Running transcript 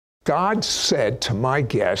God said to my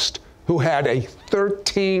guest, who had a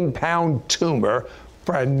 13-pound tumor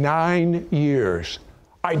for 9 years,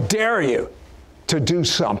 I dare you to do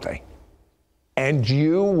something, and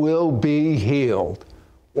you will be healed.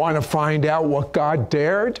 Want to find out what God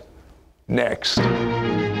dared? Next.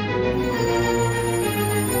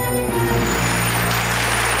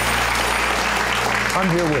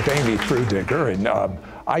 I'm here with Amy Frudiger, and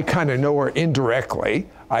I kind of know her indirectly.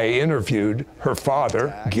 I interviewed her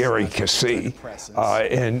father, Gary Cassie.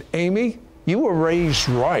 And Amy, you were raised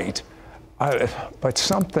right, but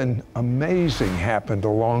something amazing happened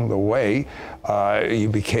along the way. You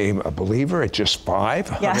became a believer at just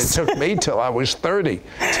 5. Yes. It took me till I was 30.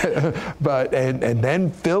 and then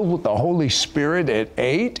filled with the Holy Spirit at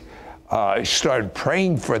 8. Started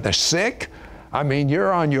praying for the sick. I mean,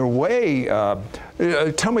 you're on your way.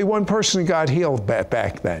 Tell me one person got healed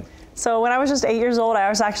back then. So when I was just 8 years old, I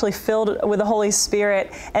was actually filled with the Holy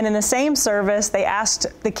Spirit. And in the same service, they asked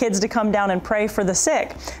the kids to come down and pray for the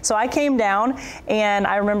sick. So I came down, and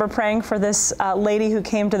I remember praying for this lady who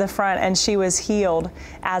came to the front, and she was healed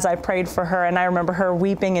as I prayed for her. And I remember her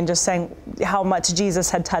weeping and just saying how much Jesus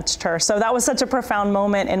had touched her. So that was such a profound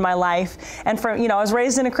moment in my life. And I was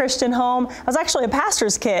raised in a Christian home. I was actually a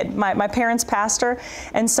pastor's kid, my parents' pastor.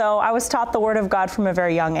 And so I was taught the Word of God from a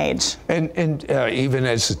very young age. And even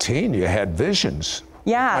as a teen, you had visions.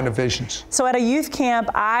 Yeah. What kind of visions? So at a youth camp,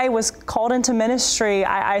 I was called into ministry.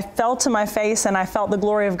 I fell to my face, and I felt the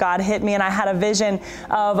glory of God hit me, and I had a vision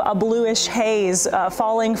of a bluish haze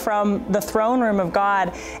falling from the throne room of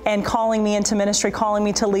God and calling me into ministry, calling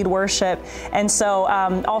me to lead worship. And so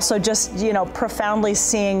also just, profoundly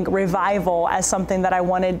seeing revival as something that I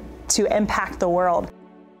wanted to impact the world.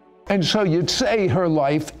 And so you'd say her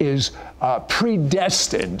life is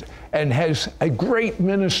predestined and has a great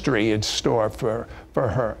ministry in store for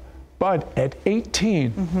her. But at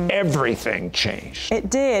 18, everything changed. It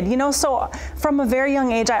did. So from a very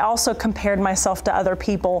young age, I also compared myself to other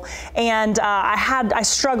people. And I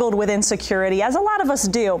struggled with insecurity, as a lot of us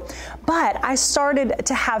do. But I started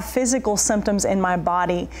to have physical symptoms in my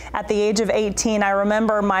body. At the age of 18, I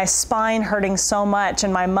remember my spine hurting so much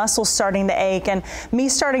and my muscles starting to ache, and me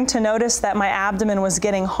starting to notice that my abdomen was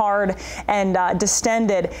getting hard and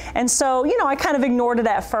distended. And so, I kind of ignored it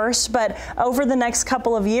at first, but over the next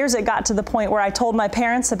couple of years, it got to the point where I told my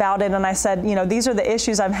parents about it, and I said, these are the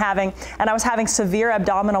issues I'm having. And I was having severe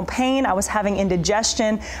abdominal pain. I was having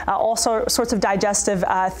indigestion, all sorts of digestive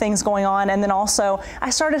things going on. And then also I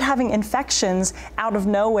started having infections out of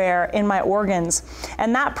nowhere in my organs.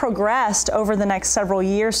 And that progressed over the next several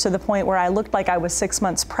years to the point where I looked like I was 6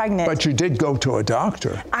 months pregnant. But you did go to a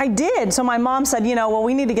doctor. I did. So my mom said, well,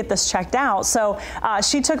 we need to get this checked out. So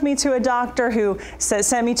she took me to a doctor who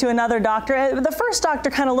sent me to another doctor. The first doctor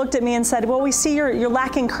kind of looked at me and said, well, we see you're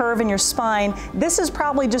lacking curve in your spine. This is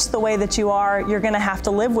probably just the way that you are. You're going to have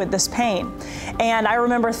to live with this pain. And I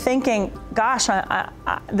remember thinking, gosh,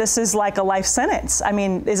 this is like a life sentence. I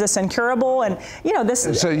mean, is this incurable? And, am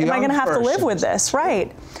I going to have to live with this?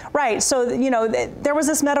 Right. So, there was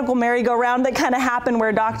this medical merry-go-round that kind of happened where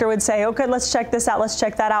a doctor would say, okay, let's check this out, let's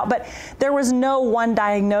check that out. But there was no one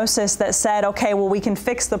diagnosis that said, okay, well, we can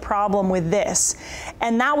fix the problem with this.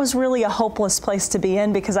 And that was really a hopeless place to be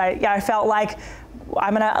in, because I felt like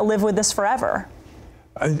I'm going to live with this forever.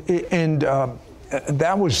 And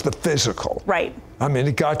that was the physical. Right. I mean,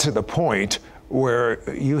 it got to the point where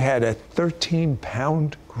you had a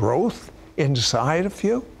 13-pound growth inside of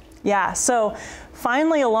you? Yeah. So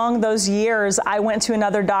finally, along those years, I went to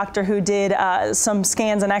another doctor who did some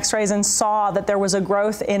scans and x-rays and saw that there was a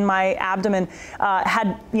growth in my abdomen,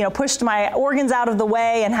 had pushed my organs out of the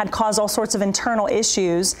way and had caused all sorts of internal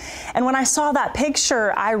issues. And when I saw that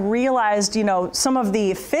picture, I realized, some of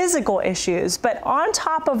the physical issues. But on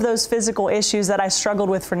top of those physical issues that I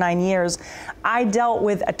struggled with for 9 years, I dealt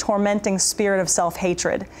with a tormenting spirit of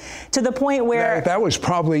self-hatred, to the point where that was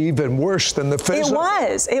probably even worse than the physical.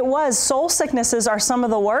 It was. Soul sicknesses are some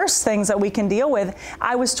of the worst things that we can deal with.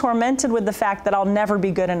 I was tormented with the fact that I'll never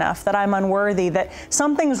be good enough, that I'm unworthy, that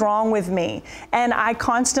something's wrong with me. And I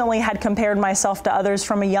constantly had compared myself to others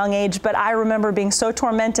from a young age, but I remember being so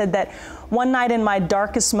tormented that one night in my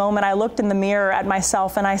darkest moment, I looked in the mirror at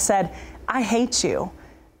myself and I said, I hate you.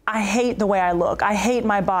 I hate the way I look. I hate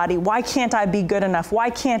my body. Why can't I be good enough? Why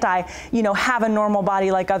can't I, have a normal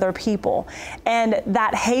body like other people? And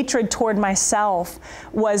that hatred toward myself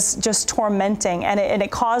was just tormenting, and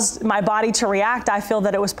it caused my body to react. I feel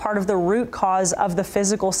that it was part of the root cause of the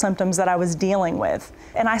physical symptoms that I was dealing with.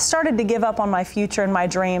 And I started to give up on my future and my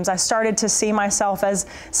dreams. I started to see myself as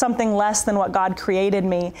something less than what God created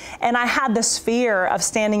me. And I had this fear of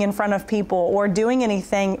standing in front of people or doing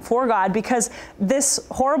anything for God, because this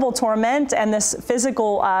horrible torment and this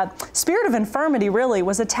physical spirit of infirmity really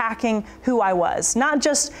was attacking who I was. Not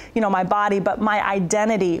just, my body, but my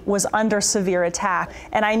identity was under severe attack.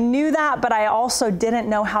 And I knew that, but I also didn't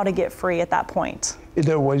know how to get free at that point.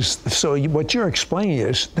 What you're explaining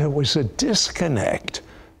is there was a disconnect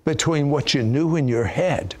between what you knew in your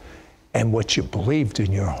head and what you believed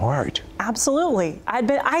in your heart. Absolutely. I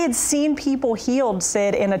had seen people healed,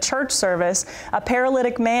 Sid, in a church service. A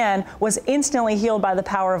paralytic man was instantly healed by the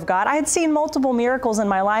power of God. I had seen multiple miracles in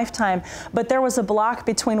my lifetime, but there was a block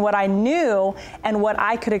between what I knew and what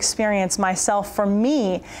I could experience myself for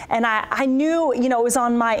me. And I knew, it was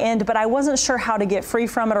on my end, but I wasn't sure how to get free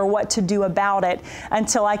from it or what to do about it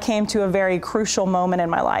until I came to a very crucial moment in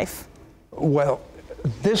my life. Well,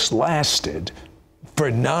 this lasted for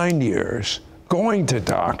 9 years, going to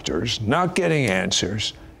doctors, not getting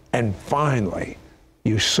answers, and finally,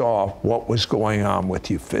 you saw what was going on with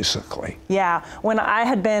you physically. Yeah, when I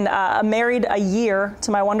had been married a year to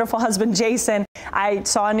my wonderful husband, Jason, I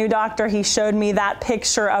saw a new doctor. He showed me that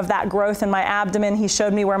picture of that growth in my abdomen. He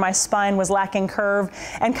showed me where my spine was lacking curve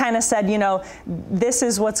and kind of said, this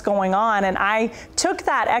is what's going on. And I took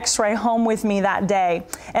that x-ray home with me that day.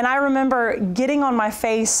 And I remember getting on my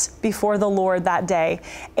face before the Lord that day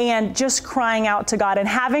and just crying out to God and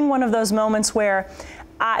having one of those moments where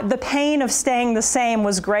the pain of staying the same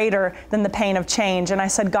was greater than the pain of change. And I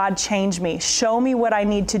said, God, change me. Show me what I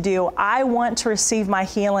need to do. I want to receive my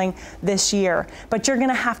healing this year, but you're going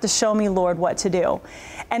to have to show me, Lord, what to do.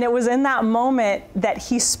 And it was in that moment that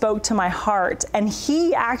He spoke to my heart, and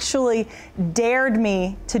He actually dared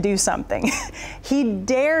me to do something. He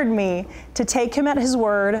dared me to take Him at His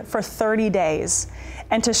word for 30 days.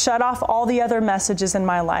 And to shut off all the other messages in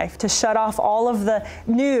my life, to shut off all of the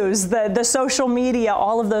news, the social media,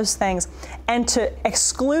 all of those things, and to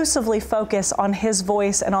exclusively focus on His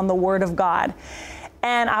voice and on the Word of God.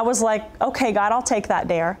 And I was like, okay, God, I'll take that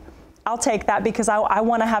dare. I'll take that because I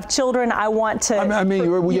want to have children. I want to.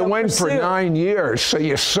 You went for 9 years, so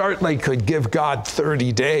you certainly could give God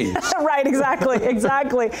 30 days. Right,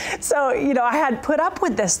 exactly. So, I had put up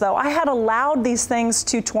with this, though. I had allowed these things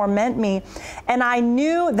to torment me, and I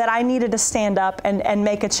knew that I needed to stand up and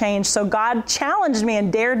make a change. So God challenged me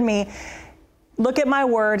and dared me. Look at my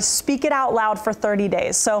word, speak it out loud for 30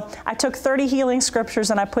 days. So I took 30 healing scriptures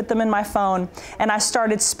and I put them in my phone, and I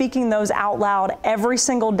started speaking those out loud every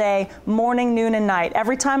single day, morning, noon, and night.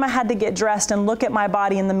 Every time I had to get dressed and look at my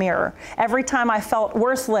body in the mirror, every time I felt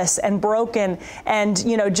worthless and broken and,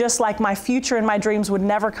 just like my future and my dreams would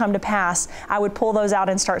never come to pass, I would pull those out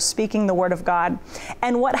and start speaking the Word of God.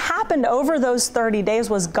 And what happened over those 30 days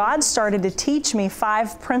was God started to teach me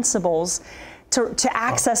 5 principles to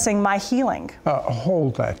accessing my healing.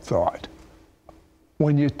 Hold that thought.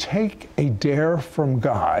 When you take a dare from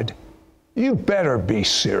God, you better be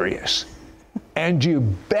serious. And you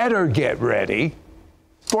better get ready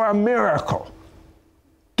for a miracle.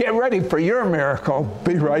 Get ready for your miracle.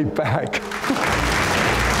 Be right back. We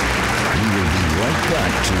will be right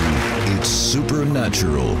back to It's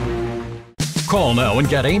Supernatural. Call now and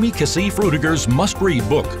get Amy Cassie Frudiger's must-read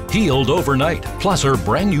book, Healed Overnight, plus her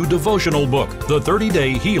brand new devotional book, The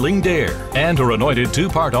 30-Day Healing Dare, and her anointed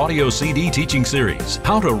 2-part audio CD teaching series,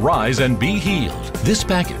 How to Rise and Be Healed. This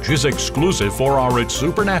package is exclusive for our It's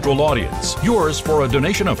Supernatural audience. Yours for a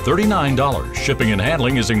donation of $39. Shipping and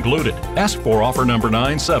handling is included. Ask for offer number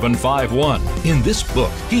 9751. In this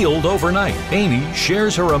book, Healed Overnight, Amy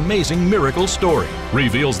shares her amazing miracle story,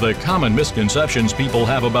 reveals the common misconceptions people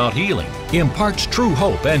have about healing, imparts true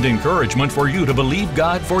hope and encouragement for you to believe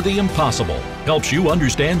God for the impossible, helps you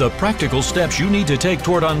understand the practical steps you need to take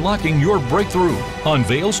toward unlocking your breakthrough,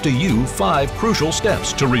 unveils to you 5 crucial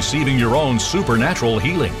steps to receiving your own supernatural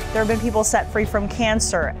healing. There have been people set free from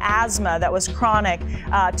cancer, asthma that was chronic,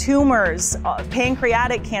 tumors,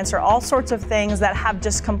 pancreatic cancer, all sorts of things that have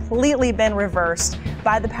just completely been reversed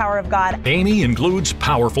by the power of God. Amy includes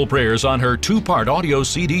powerful prayers on her 2-part audio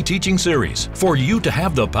CD teaching series for you to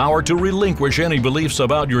have the power to relinquish any beliefs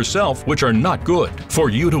about yourself which are not good, for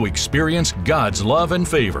you to experience God's love and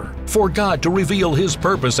favor, for God to reveal His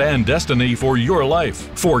purpose and destiny for your life,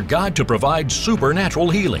 for God to provide supernatural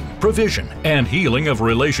healing, provision, and healing of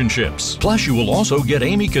relationships. Plus, you will also get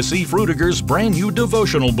Amy Cassie Frudiger's brand new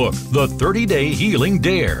devotional book, The 30-Day Healing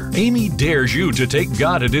Dare. Amy dares you to take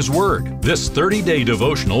God at His word. This 30-day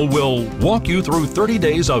devotional will walk you through 30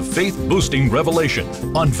 days of faith-boosting revelation,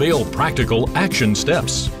 unveil practical action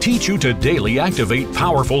steps, teach you to daily activate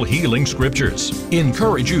powerful healing scriptures,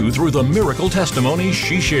 encourage you through the miracle testimonies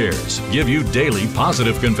she shares, give you daily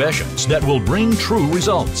positive confessions that will bring true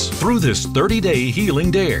results. Through this 30-day healing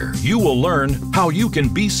dare, you will learn how you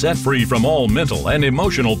can be set free from all mental and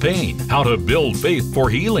emotional pain, how to build faith for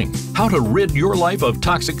healing, how to rid your life of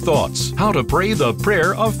toxic thoughts, how to pray the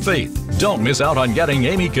prayer of faith. Don't miss out on getting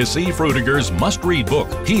Amy Cassie Frudiger's must-read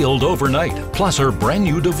book, Healed Overnight, plus her brand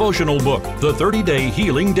new devotional book, The 30-Day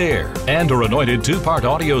Healing Dare, and her anointed 2-part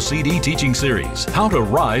audio CD teaching series, How to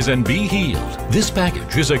Rise and Be Healed. This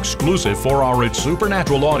package is exclusive for our It's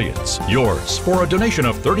Supernatural audience. Yours for a donation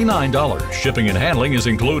of $39. Shipping and handling is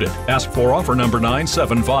included. Ask for offer number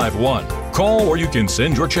 9751. Call or you can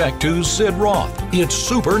send your check to Sid Roth. It's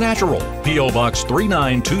Supernatural. P.O. Box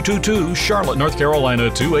 39222, Charlotte, North Carolina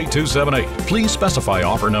 28278. Please specify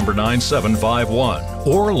offer number 9751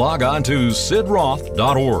 or log on to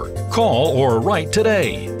sidroth.org. Call or write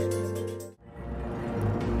today.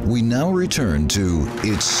 We now return to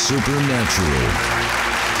It's Supernatural.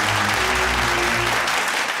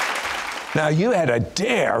 Now, you had a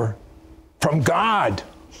dare from God.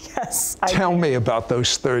 Yes. Tell me about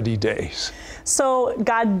those 30 days. So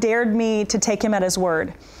God dared me to take Him at His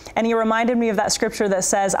word. And He reminded me of that scripture that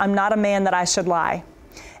says, I'm not a man that I should lie.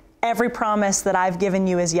 Every promise that I've given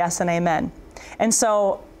you is yes and amen. And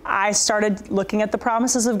so I started looking at the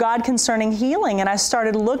promises of God concerning healing, and I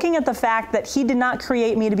started looking at the fact that He did not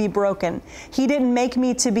create me to be broken. He didn't make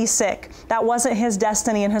me to be sick. That wasn't His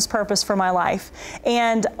destiny and His purpose for my life.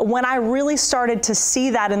 And when I really started to see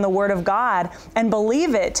that in the Word of God and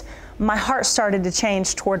believe it, my heart started to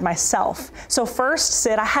change toward myself. So first,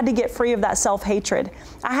 Sid, I had to get free of that self-hatred.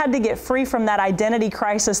 I had to get free from that identity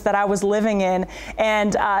crisis that I was living in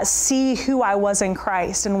and see who I was in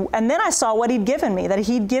Christ. And then I saw what He'd given me, that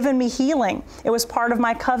He'd given me healing. It was part of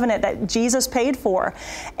my covenant that Jesus paid for.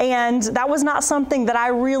 And that was not something that I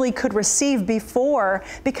really could receive before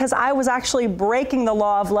because I was actually breaking the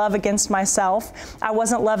law of love against myself. I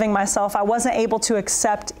wasn't loving myself. I wasn't able to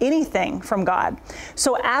accept anything from God.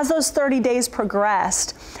 So as those 30 days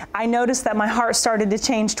progressed, I noticed that my heart started to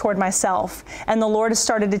change toward myself. And the Lord has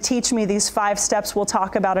started to teach me these 5 steps we'll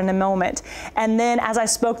talk about in a moment. And then as I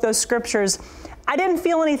spoke those scriptures, I didn't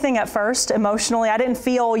feel anything at first emotionally. I didn't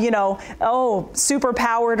feel, super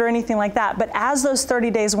powered or anything like that. But as those 30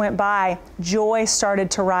 days went by, joy started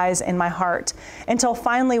to rise in my heart. Until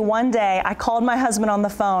finally one day, I called my husband on the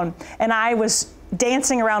phone and I was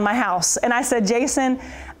dancing around my house. And I said, Jason,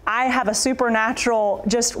 I have a supernatural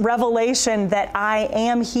just revelation that I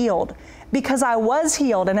am healed because I was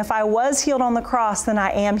healed. And if I was healed on the cross, then I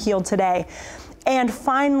am healed today. And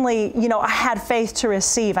finally, I had faith to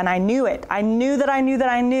receive, and I knew it. I knew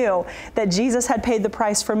that Jesus had paid the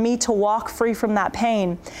price for me to walk free from that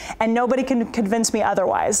pain, and nobody can convince me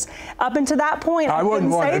otherwise. Up until that point, I wouldn't couldn't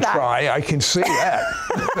want say to that. try. I can see that.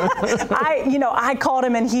 I called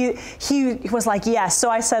him, and he was like, yes. So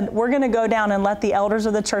I said, we're going to go down and let the elders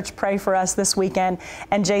of the church pray for us this weekend.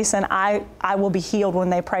 And Jason, I will be healed when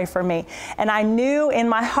they pray for me. And I knew in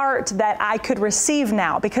my heart that I could receive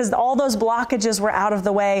now because all those blockages were out of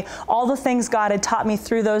the way. All the things God had taught me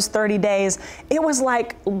through those 30 days, it was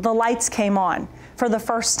like the lights came on. For the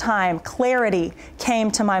first time, clarity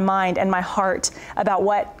came to my mind and my heart about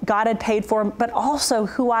what God had paid for, but also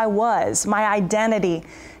who I was. My identity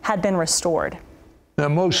had been restored. Now,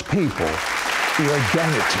 most people, the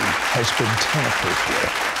identity has been tampered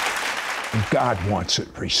with, and God wants it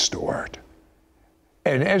restored.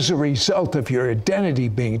 And as a result of your identity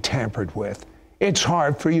being tampered with, it's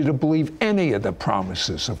hard for you to believe any of the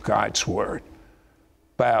promises of God's Word.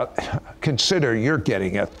 But consider you're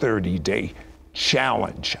getting a 30-day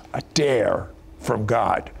challenge, a dare from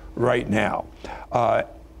God right now.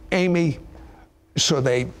 Amy, so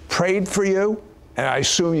they prayed for you, and I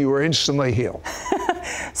assume you were instantly healed.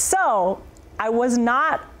 So I was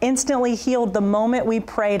not instantly healed the moment we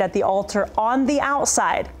prayed at the altar on the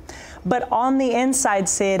outside. But on the inside,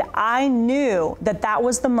 Sid, I knew that that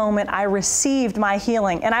was the moment I received my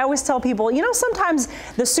healing. And I always tell people, sometimes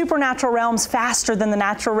the supernatural realm's faster than the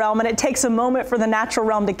natural realm, and it takes a moment for the natural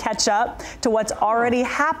realm to catch up to what's already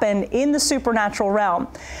happened in the supernatural realm.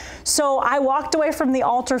 So I walked away from the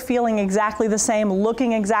altar feeling exactly the same,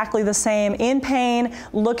 looking exactly the same, in pain,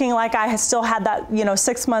 looking like I still had that,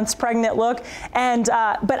 6 months pregnant look. And,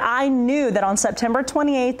 but I knew that on September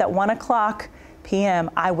 28th at 1:00 p.m.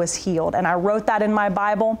 I was healed, and I wrote that in my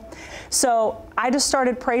Bible. So I just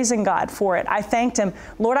started praising God for it. I thanked Him.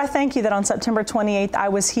 Lord, I thank you that on September 28th I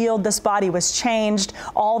was healed, this body was changed,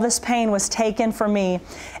 all this pain was taken from me,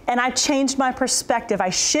 and I changed my perspective. I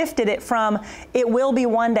shifted it from, it will be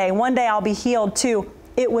one day I'll be healed, to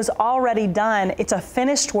it was already done. It's a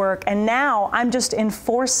finished work, and now I'm just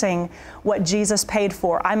enforcing what Jesus paid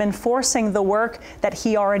for. I'm enforcing the work that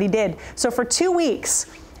He already did. So for 2 weeks,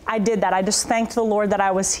 I did that. I just thanked the Lord that I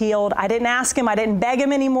was healed. I didn't ask Him. I didn't beg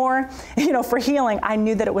Him anymore, for healing. I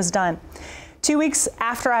knew that it was done. 2 weeks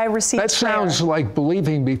after I received That sounds prayer, like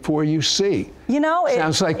believing before you see.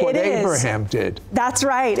 Sounds like what Abraham did. That's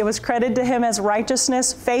right. It was credited to him as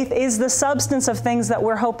righteousness. Faith is the substance of things that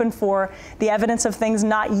we're hoping for, the evidence of things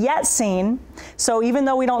not yet seen. So even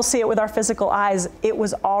though we don't see it with our physical eyes, it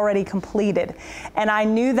was already completed. And I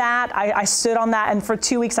knew that. I stood on that, and for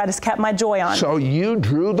 2 weeks I just kept my joy on. So you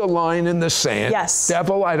drew the line in the sand. Yes.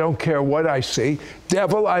 Devil, I don't care what I see.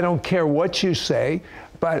 Devil, I don't care what you say.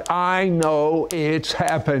 But I know it's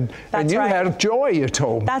happened. And you had joy, you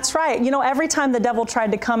told me. That's right. Every time the devil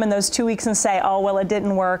tried to come in those 2 weeks and say, oh, well, it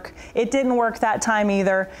didn't work. It didn't work that time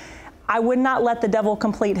either. I would not let the devil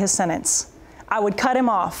complete his sentence. I would cut him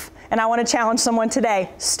off. And I want to challenge someone today.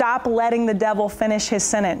 Stop letting the devil finish his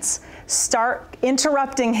sentence. Start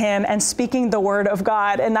interrupting him and speaking the word of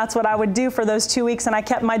God. And that's what I would do for those 2 weeks. And I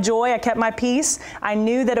kept my joy. I kept my peace. I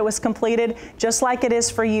knew that it was completed, just like it is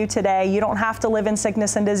for you today. You don't have to live in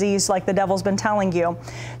sickness and disease like the devil's been telling you.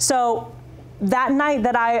 So that night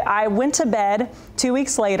that I went to bed, 2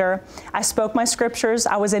 weeks later, I spoke my scriptures.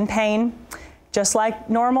 I was in pain, just like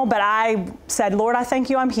normal, but I said, Lord, I thank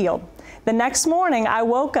you, I'm healed. The next morning, I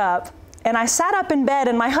woke up and I sat up in bed,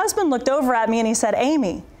 and my husband looked over at me and he said,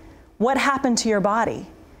 Amy, what happened to your body?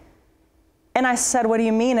 And I said, what do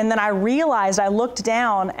you mean? And then I looked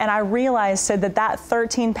down and I realized that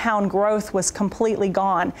 13-pound growth was completely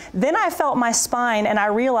gone. Then I felt my spine and I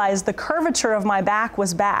realized the curvature of my back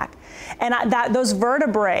was back. And those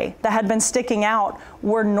vertebrae that had been sticking out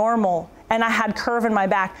were normal. And I had curve in my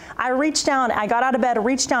back. I got out of bed,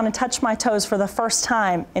 reached down and touched my toes for the first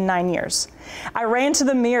time in 9 years. I ran to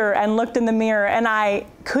the mirror and looked in the mirror, and I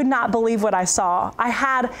could not believe what I saw. I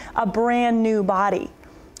had a brand new body.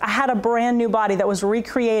 I had a brand new body that was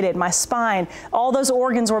recreated. My spine, all those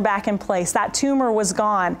organs were back in place. That tumor was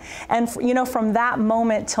gone. And from that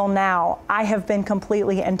moment till now, I have been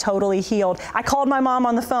completely and totally healed. I called my mom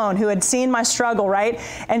on the phone, who had seen my struggle, right?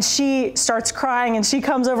 And she starts crying, and she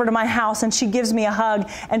comes over to my house and she gives me a hug,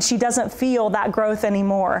 and she doesn't feel that growth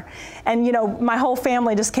anymore. And my whole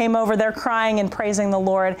family just came over there crying and praising the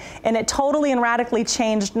Lord. And it totally and radically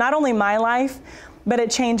changed not only my life, but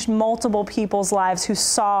it changed multiple people's lives who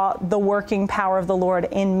saw the working power of the Lord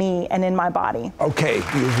in me and in my body. Okay,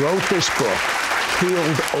 you wrote this book,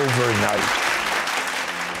 Healed Overnight.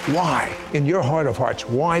 Why? In your heart of hearts,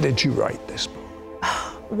 why did you write this book?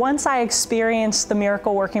 Once I experienced the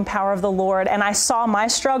miracle working power of the Lord and I saw my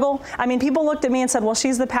struggle, people looked at me and said, well,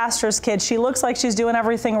 she's the pastor's kid. She looks like she's doing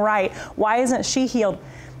everything right. Why isn't she healed?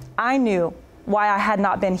 I knew why I had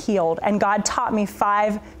not been healed. And God taught me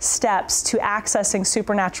 5 steps to accessing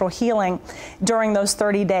supernatural healing during those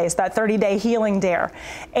 30 days, that 30-day healing dare.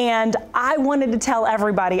 And I wanted to tell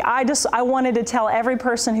everybody, I wanted to tell every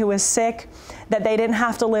person who was sick that they didn't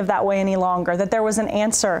have to live that way any longer, that there was an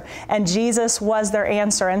answer, and Jesus was their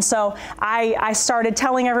answer. And so I started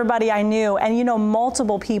telling everybody I knew, and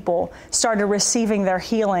multiple people started receiving their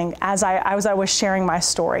healing as I was sharing my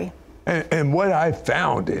story. And what I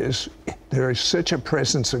found is there is such a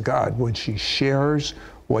presence of God when she shares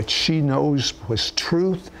what she knows was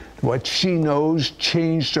truth, what she knows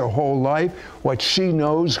changed her whole life, what she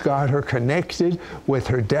knows got her connected with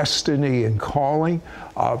her destiny and calling.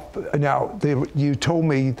 You told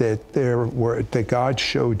me that God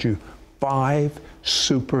showed you 5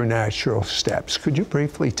 supernatural steps. Could you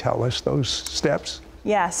briefly tell us those steps?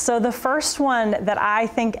 Yes. So the first one that I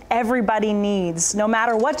think everybody needs, no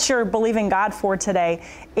matter what you're believing God for today,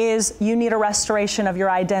 is you need a restoration of your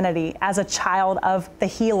identity as a child of the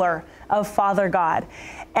healer, of Father God.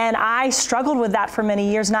 And I struggled with that for many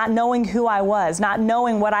years, not knowing who I was, not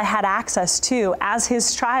knowing what I had access to as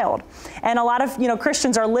his child. And a lot of,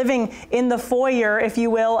 Christians are living in the foyer, if you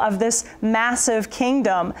will, of this massive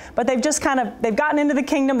kingdom, but they've gotten into the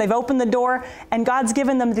kingdom, they've opened the door, and God's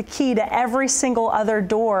given them the key to every single other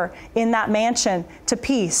door in that mansion, to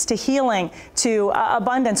peace, to healing, to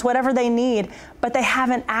abundance, whatever they need. but they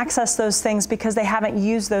haven't accessed those things because they haven't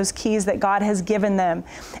used those keys that God has given them.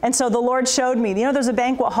 And so the Lord showed me, there's a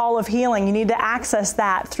banquet hall of healing. You need to access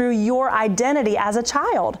that through your identity as a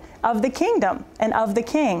child of the kingdom and of the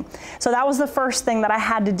King. So that was the first thing that I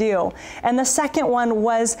had to do. And the second one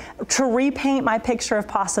was to repaint my picture of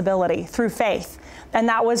possibility through faith. And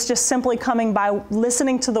that was just simply coming by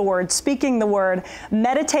listening to the Word, speaking the Word,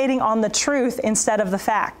 meditating on the truth instead of the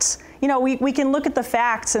facts. We can look at the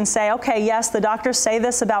facts and say, okay, yes, the doctors say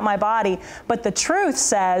this about my body, but the truth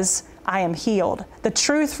says I am healed. The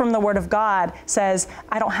truth from the Word of God says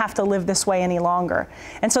I don't have to live this way any longer.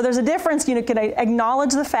 And so there's a difference. You can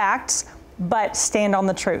acknowledge the facts, but stand on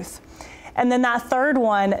the truth. And then that third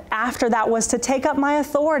one after that was to take up my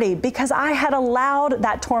authority, because I had allowed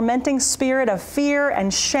that tormenting spirit of fear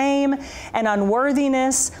and shame and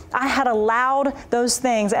unworthiness. I had allowed those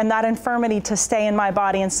things and that infirmity to stay in my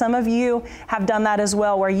body. And some of you have done that as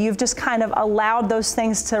well, where you've just kind of allowed those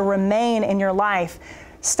things to remain in your life.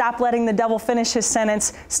 Stop letting the devil finish his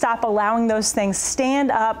sentence. Stop allowing those things.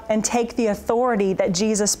 Stand up and take the authority that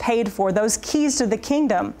Jesus paid for, those keys to the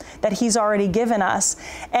kingdom that He's already given us.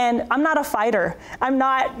 And I'm not a fighter. I'm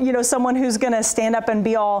not, someone who's going to stand up and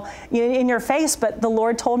be all in your face. But the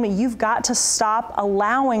Lord told me, you've got to stop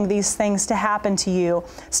allowing these things to happen to you.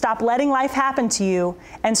 Stop letting life happen to you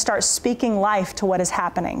and start speaking life to what is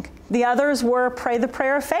happening. The others were pray the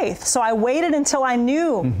prayer of faith. So I waited until I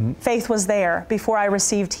knew faith was there before I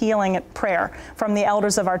received healing at prayer from the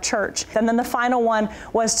elders of our church. And then the final one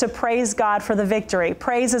was to praise God for the victory.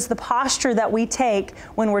 Praise is the posture that we take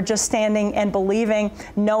when we're just standing and believing,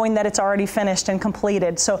 knowing that it's already finished and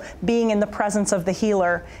completed. So being in the presence of the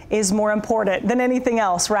healer is more important than anything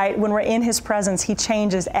else, right? When we're in His presence, He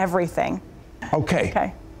changes everything.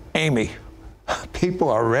 Okay. Amy, people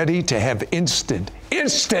are ready to have instant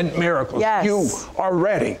miracles. Yes. You are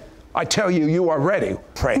ready. I tell you, you are ready.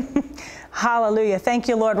 Pray. Hallelujah. Thank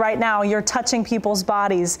you, Lord. Right now, you're touching people's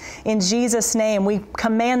bodies. In Jesus' name, we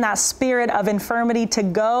command that spirit of infirmity to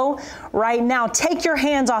go right now. Take your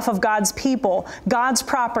hands off of God's people, God's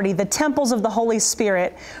property, the temples of the Holy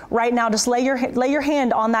Spirit. Right now, just lay your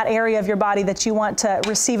hand on that area of your body that you want to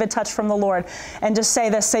receive a touch from the Lord. And just say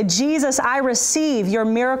this. Say, Jesus, I receive your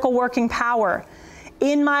miracle-working power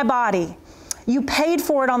in my body. You paid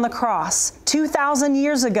for it on the cross 2,000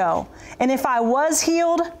 years ago. And if I was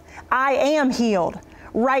healed, I am healed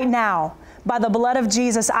right now. By the blood of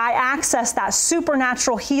Jesus, I access that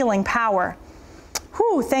supernatural healing power.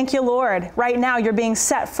 Whew, thank you, Lord. Right now, you're being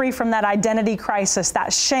set free from that identity crisis,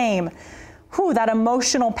 that shame, that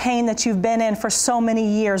emotional pain that you've been in for so many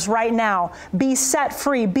years. Right now, be set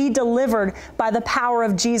free, be delivered by the power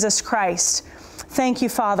of Jesus Christ. Thank you,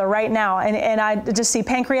 Father, right now. And I just see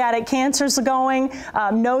pancreatic cancers going,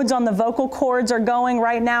 nodes on the vocal cords are going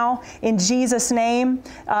right now in Jesus' name.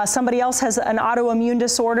 Somebody else has an autoimmune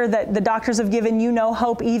disorder that the doctors have given you no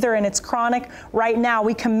hope either, and it's chronic. Right now,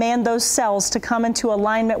 we command those cells to come into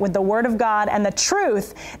alignment with the Word of God and the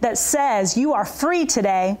truth that says you are free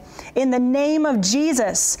today in the name of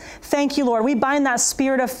Jesus. Thank you, Lord. We bind that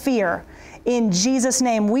spirit of fear. In Jesus'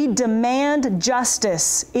 name, we demand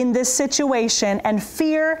justice in this situation, and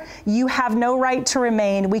fear, you have no right to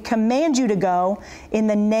remain. We command you to go in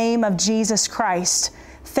the name of Jesus Christ.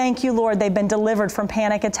 Thank you, Lord. They've been delivered from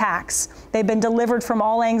panic attacks. They've been delivered from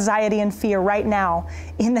all anxiety and fear right now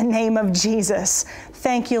in the name of Jesus.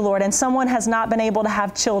 Thank you, Lord. And someone has not been able to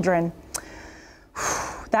have children.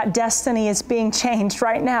 That destiny is being changed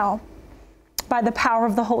right now by the power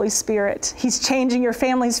of the Holy Spirit. He's changing your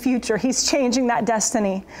family's future. He's changing that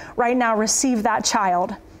destiny. Right now, receive that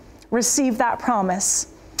child. Receive that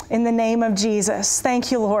promise in the name of Jesus. Thank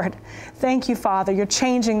you, Lord. Thank you, Father. You're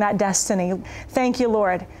changing that destiny. Thank you,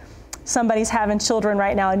 Lord. Somebody's having children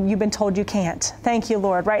right now and you've been told you can't. Thank you,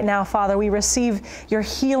 Lord. Right now, Father, we receive your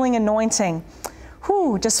healing anointing.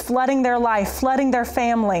 Just flooding their life, flooding their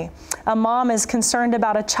family. A mom is concerned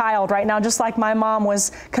about a child right now, just like my mom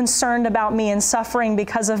was concerned about me and suffering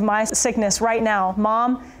because of my sickness right now.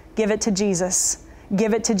 Mom, give it to Jesus.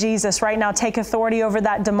 Give it to Jesus right now. Take authority over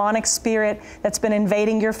that demonic spirit that's been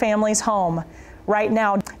invading your family's home right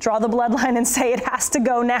now. Draw the bloodline and say it has to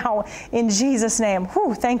go now in Jesus' name.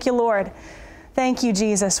 Thank you, Lord. Thank you,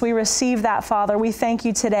 Jesus. We receive that, Father. We thank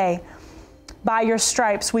you today. By your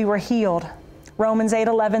stripes, we were healed. Romans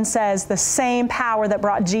 8:11 says the same power that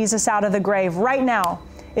brought Jesus out of the grave right now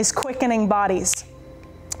is quickening bodies,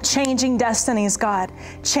 changing destinies, God,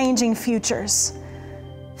 changing futures.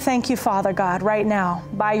 Thank you, Father God, right now,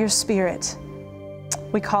 by your Spirit,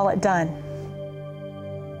 we call it done.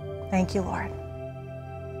 Thank you, Lord.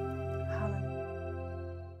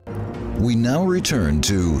 We now return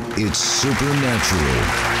to It's Supernatural.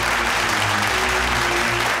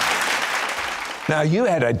 Now, you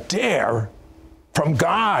had a dare from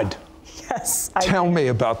God. Yes. Tell me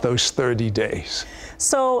about those 30 days.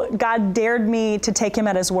 So God dared me to take him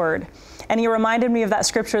at his word. And he reminded me of that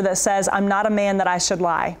scripture that says, I'm not a man that I should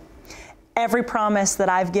lie. Every promise that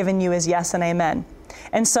I've given you is yes and amen.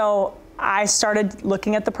 And so I started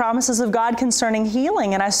looking at the promises of God concerning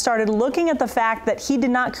healing, and I started looking at the fact that he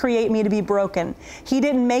did not create me to be broken. He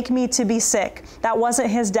didn't make me to be sick. That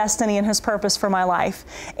wasn't his destiny and his purpose for my life.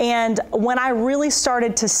 And when I really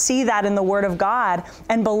started to see that in the Word of God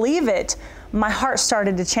and believe it, my heart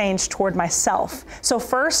started to change toward myself. So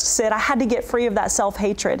first, Sid, I had to get free of that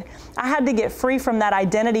self-hatred. I had to get free from that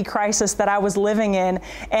identity crisis that I was living in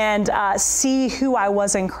and see who I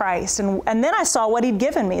was in Christ. And then I saw what he'd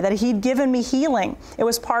given me, that he'd given me healing. It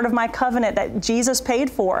was part of my covenant that Jesus paid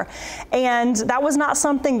for. And that was not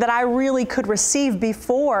something that I really could receive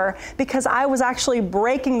before because I was actually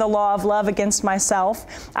breaking the law of love against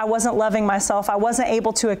myself. I wasn't loving myself. I wasn't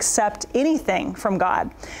able to accept anything from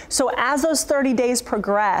God. So as those 30 days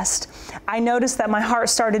progressed, I noticed that my heart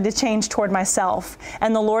started to change toward myself.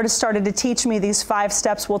 And the Lord has started to teach me these 5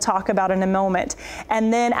 steps we'll talk about in a moment.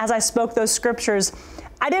 And then as I spoke those scriptures,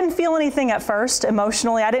 I didn't feel anything at first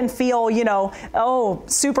emotionally. I didn't feel,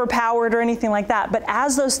 super powered or anything like that. But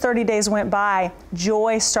as those 30 days went by,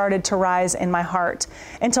 joy started to rise in my heart.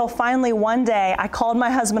 Until finally one day, I called my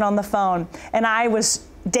husband on the phone and I was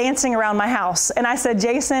dancing around my house. And I said,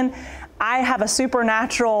 Jason, I have a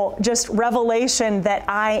supernatural just revelation that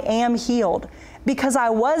I am healed because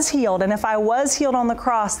I was healed. And if I was healed on the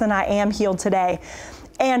cross, then I am healed today.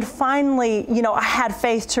 And finally, I had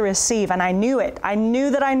faith to receive, and I knew it. I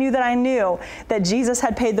knew that Jesus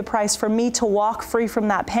had paid the price for me to walk free from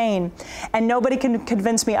that pain, and nobody can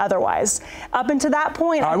convince me otherwise. Up until that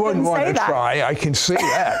point, I wouldn't want to that. try. I can see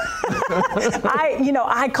that.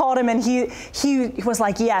 I called him, and he was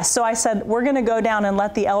like, yes. So I said, we're going to go down and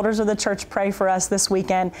let the elders of the church pray for us this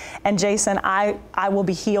weekend. And Jason, I will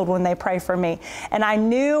be healed when they pray for me. And I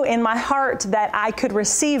knew in my heart that I could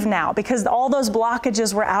receive now because all those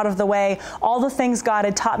blockages were out of the way. All the things God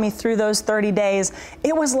had taught me through those 30 days,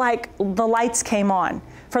 it was like the lights came on.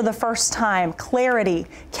 For the first time, clarity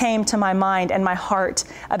came to my mind and my heart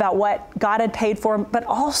about what God had paid for, but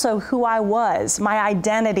also who I was. My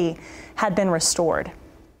identity had been restored.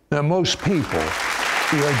 Now, most people,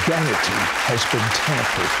 your identity has been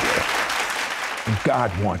tampered with, and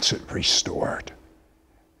God wants it restored.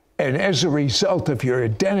 And as a result of your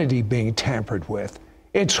identity being tampered with,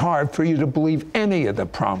 it's hard for you to believe any of the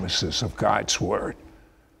promises of God's Word.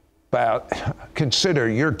 But consider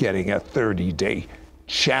you're getting a 30-day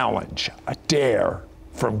challenge, a dare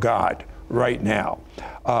from God right now.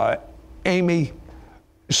 Amy,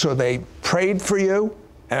 so they prayed for you,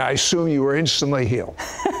 and I assume you were instantly healed.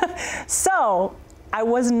 So I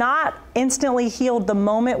was not instantly healed the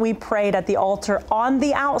moment we prayed at the altar on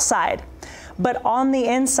the outside. But on the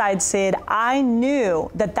inside, Sid, I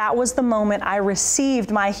knew that that was the moment I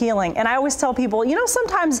received my healing. And I always tell people,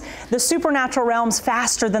 sometimes the supernatural realm's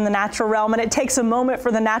faster than the natural realm, and it takes a moment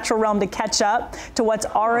for the natural realm to catch up to what's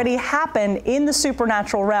already happened in the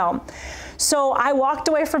supernatural realm. So I walked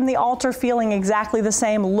away from the altar feeling exactly the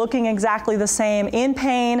same, looking exactly the same, in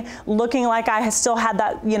pain, looking like I still had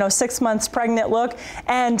that, 6 months pregnant look.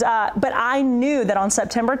 And but I knew that on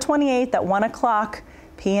September 28th at 1:00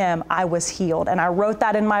 p.m. I was healed, and I wrote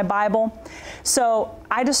that in my Bible. So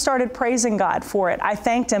I just started praising God for it. I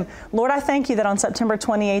thanked him. Lord, I thank you that on September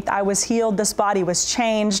 28th I was healed. This body was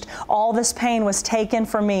changed. All this pain was taken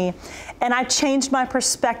from me. And I changed my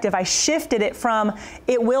perspective. I shifted it from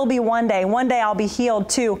it will be one day I'll be healed,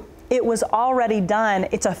 to it was already done.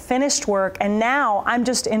 It's a finished work. And now I'm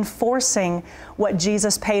just enforcing what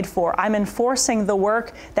Jesus paid for. I'm enforcing the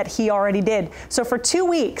work that he already did. So for 2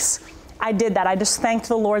 weeks, I did that. I just thanked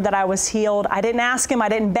the Lord that I was healed. I didn't ask him. I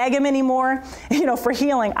didn't beg him anymore, for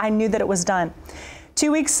healing. I knew that it was done.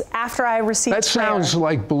 2 weeks after I received that sounds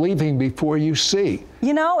like believing before you see.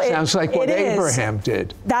 Sounds like what Abraham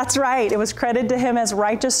did. That's right. It was credited to him as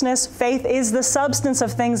righteousness. Faith is the substance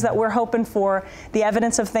of things that we're hoping for, the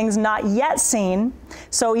evidence of things not yet seen.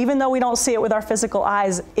 So even though we don't see it with our physical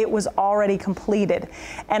eyes, it was already completed.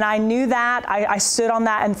 And I knew that. I stood on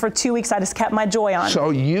that. And for 2 weeks, I just kept my joy on. So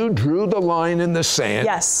you drew the line in the sand.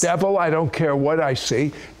 Yes. Devil, I don't care what I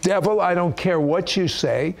see. Devil, I don't care what you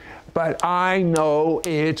say. But I know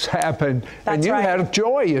it's happened. And you had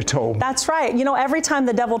joy, you told me. That's right. Every time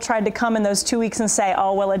the devil tried to come in those 2 weeks and say,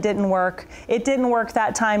 oh, well, it didn't work. It didn't work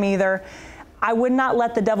that time either. I would not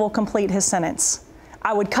let the devil complete his sentence.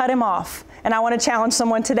 I would cut him off. And I want to challenge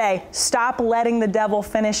someone today, stop letting the devil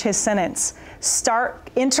finish his sentence. Start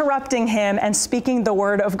interrupting him and speaking the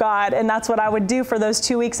word of God. And that's what I would do for those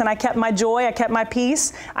 2 weeks. And I kept my joy, I kept my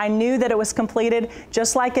peace. I knew that it was completed,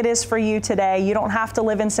 just like it is for you today. You don't have to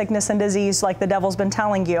live in sickness and disease like the devil's been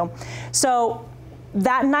telling you. So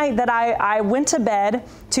that night that I went to bed,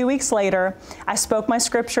 2 weeks later, I spoke my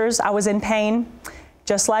scriptures. I was in pain,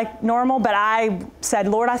 just like normal, but I said,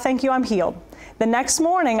 Lord, I thank you, I'm healed. The next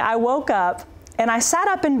morning, I woke up and I sat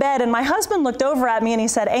up in bed, and my husband looked over at me and he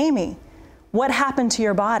said, Amy, what happened to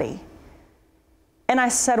your body? And I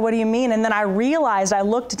said, what do you mean? And then I realized, I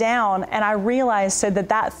looked down and I realized that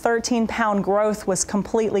 13-pound growth was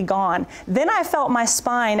completely gone. Then I felt my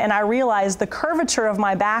spine and I realized the curvature of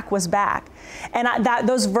my back was back. And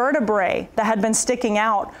those vertebrae that had been sticking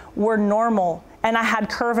out were normal. And I had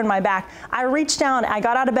curve in my back. I reached down, I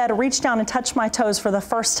got out of bed, reached down and touched my toes for the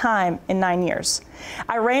first time in 9 years.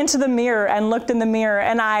 I ran to the mirror and looked in the mirror,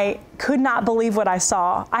 and I could not believe what I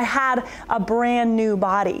saw. I had a brand new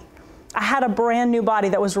body. I had a brand new body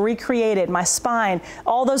that was recreated. My spine,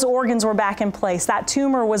 all those organs were back in place. That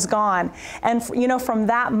tumor was gone. And you know, from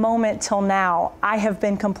that moment till now, I have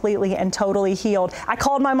been completely and totally healed. I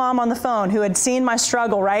called my mom on the phone, who had seen my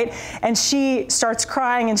struggle, right? And she starts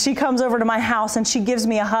crying, and she comes over to my house and she gives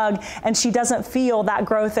me a hug, and she doesn't feel that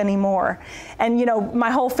growth anymore. And you know,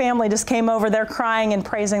 my whole family just came over, they're crying and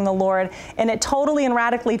praising the Lord. And it totally and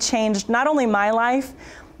radically changed not only my life,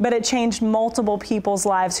 but it changed multiple people's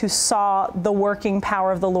lives who saw the working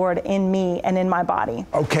power of the Lord in me and in my body.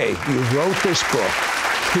 Okay, you wrote this book,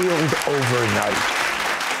 Healed Overnight.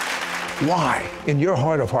 Why? In your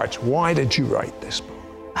heart of hearts, why did you write this book?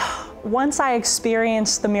 Once I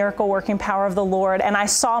experienced the miracle working power of the Lord and I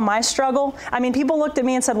saw my struggle, I mean, people looked at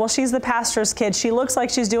me and said, well, she's the pastor's kid. She looks like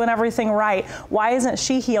she's doing everything right. Why isn't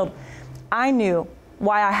she healed? I knew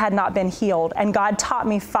why I had not been healed. And God taught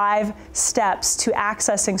me 5 steps to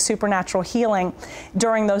accessing supernatural healing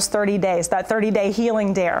during those 30 days, that 30-day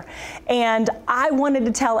healing dare. And I wanted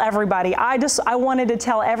to tell everybody, I wanted to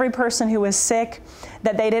tell every person who was sick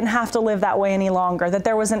that they didn't have to live that way any longer, that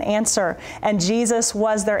there was an answer, and Jesus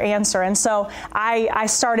was their answer. And so I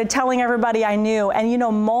started telling everybody I knew, and you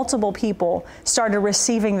know, multiple people started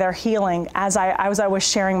receiving their healing as I was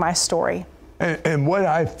sharing my story. And what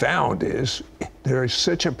I found is there is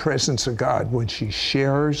such a presence of God when she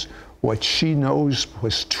shares what she knows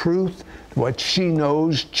was truth, what she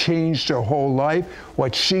knows changed her whole life,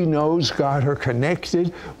 what she knows got her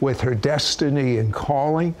connected with her destiny and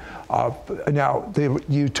calling. Now,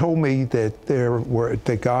 you told me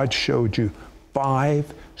that God showed you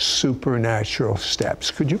 5 supernatural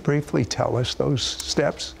steps. Could you briefly tell us those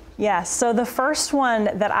steps? Yes, so the first one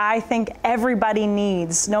that I think everybody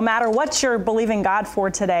needs, no matter what you're believing God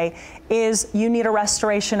for today, is you need a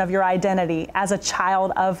restoration of your identity as a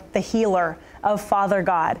child of the healer, of Father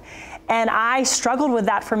God. And I struggled with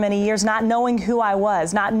that for many years, not knowing who I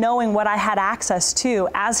was, not knowing what I had access to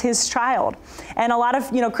as his child. And a lot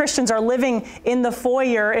of, Christians are living in the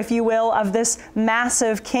foyer, if you will, of this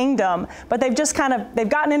massive kingdom, but they've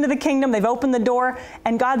gotten into the kingdom, they've opened the door,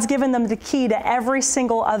 and God's given them the key to every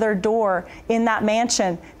single other door in that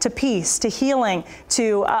mansion, to peace, to healing,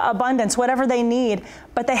 to abundance, whatever they need.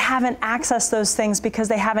 But they haven't accessed those things because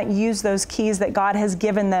they haven't used those keys that God has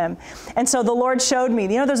given them. And so the Lord showed me,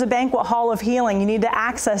 there's a banquet hall of healing. You need to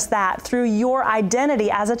access that through your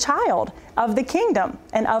identity as a child of the kingdom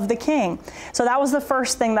and of the King. So that was the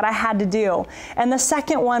first thing that I had to do. And the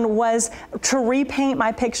second one was to repaint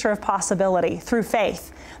my picture of possibility through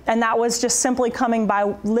faith. And that was just simply coming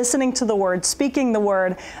by listening to the word, speaking the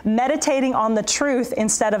word, meditating on the truth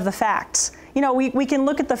instead of the facts. We can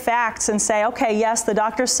look at the facts and say, okay, yes, the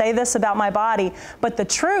doctors say this about my body, but the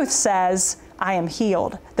truth says I am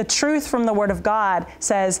healed. The truth from the Word of God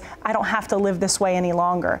says I don't have to live this way any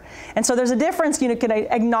longer. And so there's a difference. You can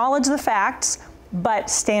acknowledge the facts, but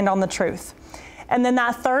stand on the truth. And then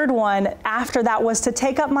that third one after that was to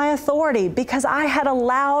take up my authority, because I had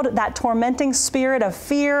allowed that tormenting spirit of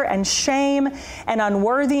fear and shame and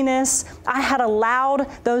unworthiness. I had allowed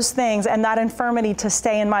those things and that infirmity to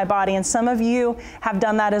stay in my body. And some of you have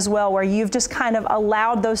done that as well, where you've just kind of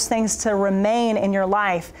allowed those things to remain in your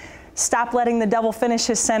life. Stop letting the devil finish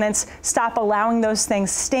his sentence. Stop allowing those things.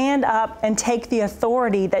 Stand up and take the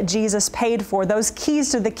authority that Jesus paid for, those keys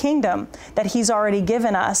to the kingdom that he's already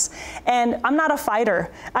given us. And I'm not a fighter.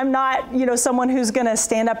 I'm not, someone who's going to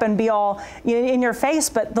stand up and be all in your face.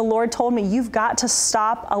 But the Lord told me, you've got to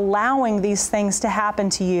stop allowing these things to happen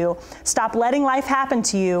to you. Stop letting life happen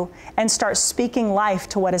to you and start speaking life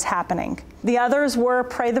to what is happening. The others were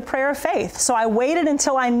pray the prayer of faith. So I waited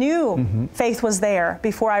until I knew faith was there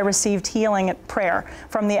before I received healing at prayer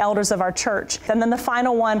from the elders of our church. And then the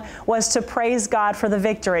final one was to praise God for the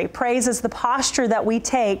victory. Praise is the posture that we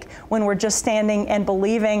take when we're just standing and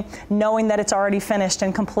believing, knowing that it's already finished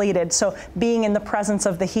and completed. So being in the presence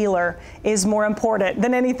of the healer is more important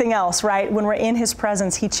than anything else, right? When we're in his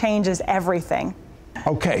presence, he changes everything.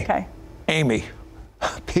 Okay. Amy,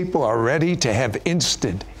 people are ready to have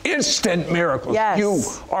instant miracles. Yes. You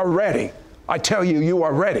are ready. I tell you, you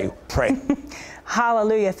are ready. Pray.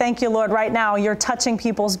 Hallelujah. Thank you, Lord. Right now, you're touching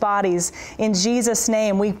people's bodies. In Jesus'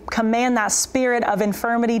 name, we command that spirit of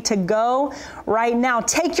infirmity to go right now.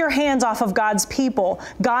 Take your hands off of God's people,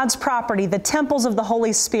 God's property, the temples of the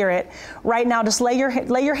Holy Spirit. Right now, just lay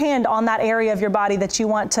your hand on that area of your body that you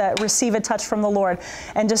want to receive a touch from the Lord.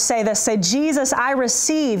 And just say this. Say, Jesus, I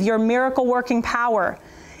receive your miracle-working power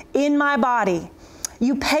in my body.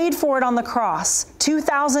 You paid for it on the cross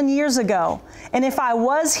 2,000 years ago. And if I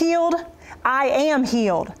was healed, I am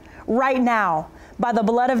healed right now. By the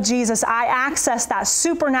blood of Jesus, I access that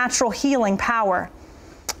supernatural healing power.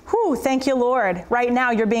 Whew, thank you, Lord. Right now,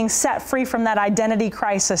 you're being set free from that identity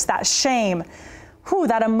crisis, that shame,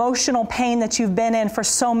 that emotional pain that you've been in for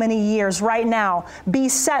so many years. Right now, be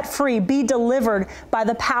set free, be delivered by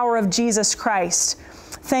the power of Jesus Christ.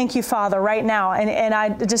 Thank you, Father, right now. And I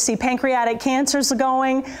just see pancreatic cancers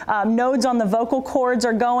going, nodes on the vocal cords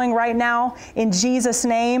are going right now in Jesus'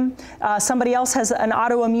 name. Somebody else has an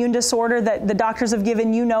autoimmune disorder that the doctors have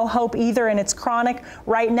given you no hope either, and it's chronic.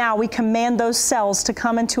 Right now, we command those cells to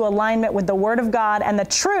come into alignment with the Word of God and the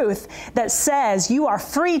truth that says you are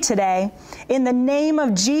free today in the name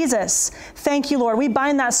of Jesus. Thank you, Lord. We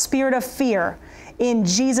bind that spirit of fear. In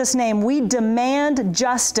Jesus' name, we demand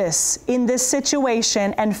justice in this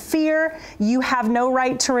situation, and fear, you have no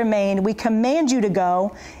right to remain. We command you to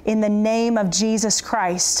go in the name of Jesus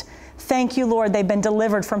Christ. Thank you, Lord. They've been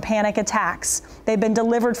delivered from panic attacks. They've been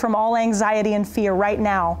delivered from all anxiety and fear right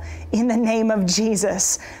now in the name of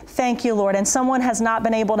Jesus. Thank you, Lord. And someone has not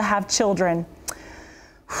been able to have children.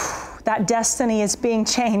 That destiny is being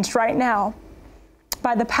changed right now.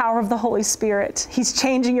 By the power of the Holy Spirit. He's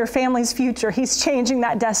changing your family's future. He's changing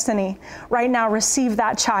that destiny. Right now, receive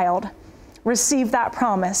that child. Receive that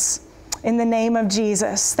promise in the name of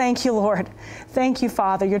Jesus. Thank you, Lord. Thank you,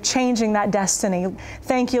 Father. You're changing that destiny.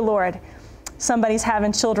 Thank you, Lord. Somebody's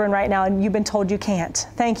having children right now and you've been told you can't.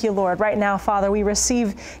 Thank you, Lord. Right now, Father, we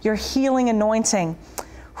receive your healing anointing.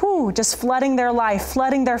 Just flooding their life,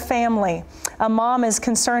 flooding their family. A mom is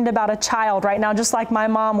concerned about a child right now, just like my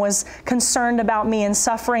mom was concerned about me and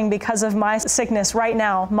suffering because of my sickness right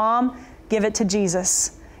now. Mom, give it to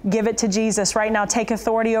Jesus. Give it to Jesus right now. Take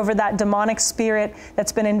authority over that demonic spirit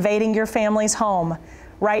that's been invading your family's home.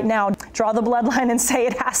 Right now, draw the bloodline and say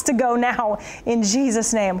it has to go now in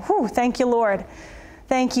Jesus' name. Thank you, Lord.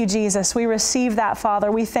 Thank you, Jesus. We receive that,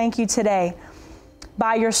 Father. We thank you today.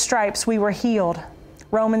 By your stripes, we were healed.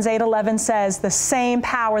 Romans 8:11 says the same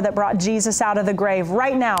power that brought Jesus out of the grave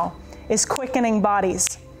right now is quickening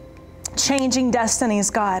bodies, changing destinies,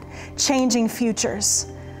 God, changing futures.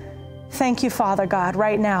 Thank you, Father God,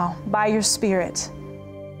 right now, by your Spirit.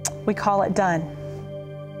 We call it done.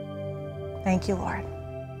 Thank you, Lord.